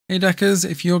Hey Deckers,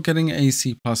 if you're getting a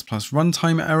C++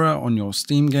 runtime error on your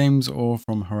Steam games or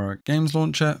from Heroic Games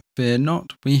Launcher, fear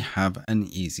not, we have an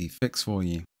easy fix for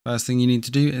you. First thing you need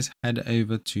to do is head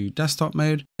over to desktop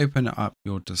mode, open up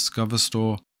your Discover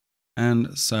store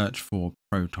and search for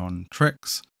Proton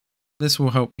Tricks. This will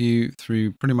help you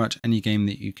through pretty much any game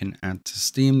that you can add to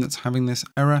Steam that's having this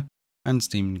error, and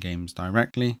Steam games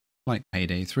directly, like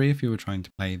Payday 3 if you were trying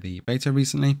to play the beta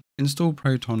recently. Install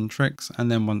Proton Tricks, and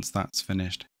then once that's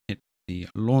finished, hit the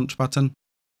launch button.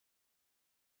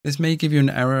 This may give you an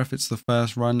error if it's the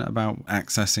first run about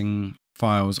accessing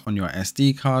files on your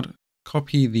SD card.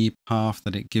 Copy the path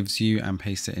that it gives you and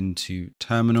paste it into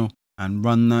terminal and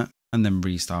run that, and then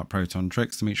restart Proton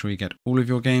Tricks to make sure you get all of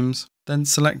your games. Then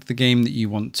select the game that you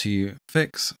want to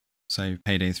fix, so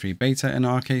Payday 3 beta in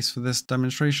our case for this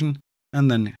demonstration, and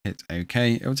then hit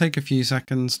OK. It will take a few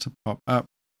seconds to pop up.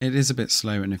 It is a bit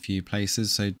slow in a few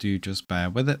places, so do just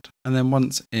bear with it. And then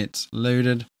once it's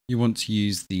loaded, you want to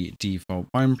use the default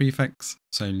bind prefix,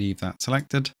 so leave that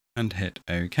selected and hit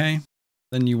OK.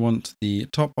 Then you want the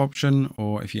top option,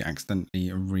 or if you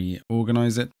accidentally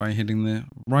reorganize it by hitting the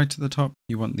right at the top,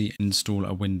 you want the install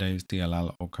a Windows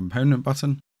DLL or component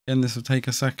button. Again, this will take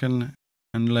a second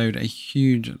and load a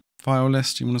huge file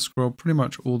list. You want to scroll pretty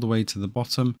much all the way to the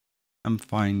bottom and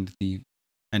find the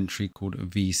entry called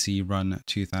VC Run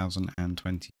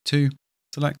 2022.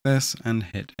 Select this and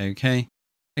hit OK.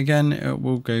 Again, it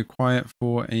will go quiet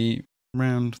for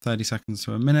around 30 seconds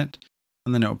to a minute,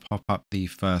 and then it will pop up the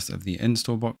first of the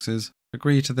install boxes.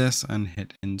 Agree to this and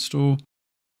hit install.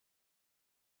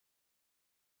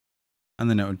 And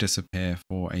then it will disappear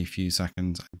for a few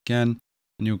seconds again,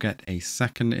 and you'll get a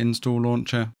second install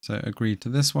launcher. So agree to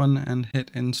this one and hit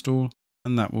install,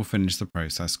 and that will finish the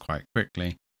process quite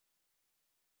quickly.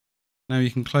 Now you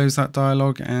can close that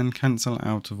dialog and cancel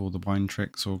out of all the bind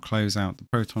tricks, or close out the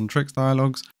Proton Tricks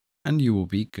dialogs, and you will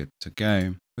be good to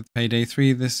go. With Payday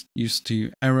 3, this used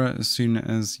to error as soon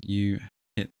as you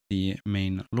hit the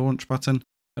main launch button,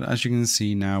 but as you can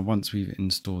see now, once we've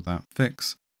installed that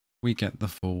fix, we get the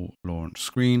full launch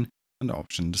screen and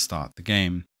option to start the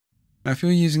game. Now if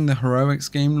you're using the Heroics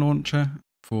game launcher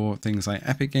for things like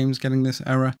Epic Games getting this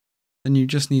error, then you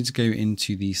just need to go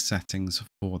into the settings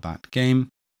for that game,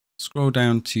 scroll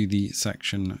down to the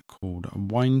section called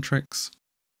Wind Tricks,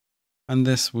 and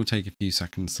this will take a few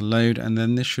seconds to load, and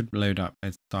then this should load up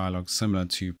a dialog similar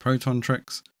to Proton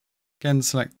Tricks. Again,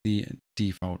 select the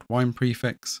default wind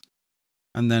prefix,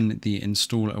 and then the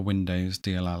install a Windows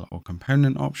DLL or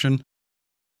component option.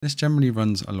 This generally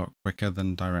runs a lot quicker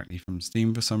than directly from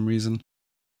Steam for some reason.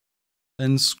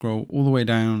 Then scroll all the way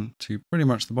down to pretty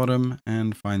much the bottom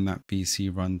and find that VC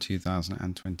Run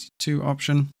 2022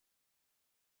 option,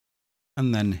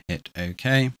 and then hit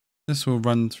OK. This will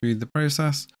run through the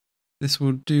process. This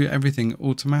will do everything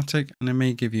automatic, and it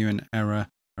may give you an error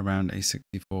around a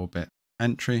 64-bit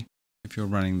entry if you're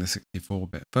running the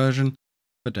 64-bit version,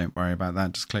 but don't worry about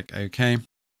that, just click OK.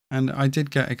 And I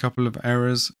did get a couple of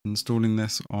errors installing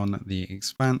this on the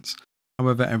Expanse,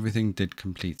 however everything did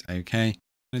complete OK.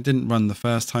 It didn't run the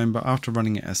first time, but after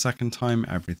running it a second time,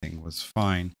 everything was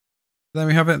fine. There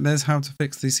we have it. There's how to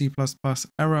fix the C++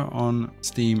 error on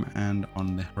Steam and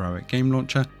on the Heroic Game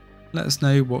Launcher. Let us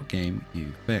know what game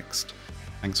you fixed.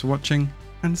 Thanks for watching,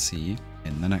 and see you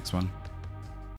in the next one.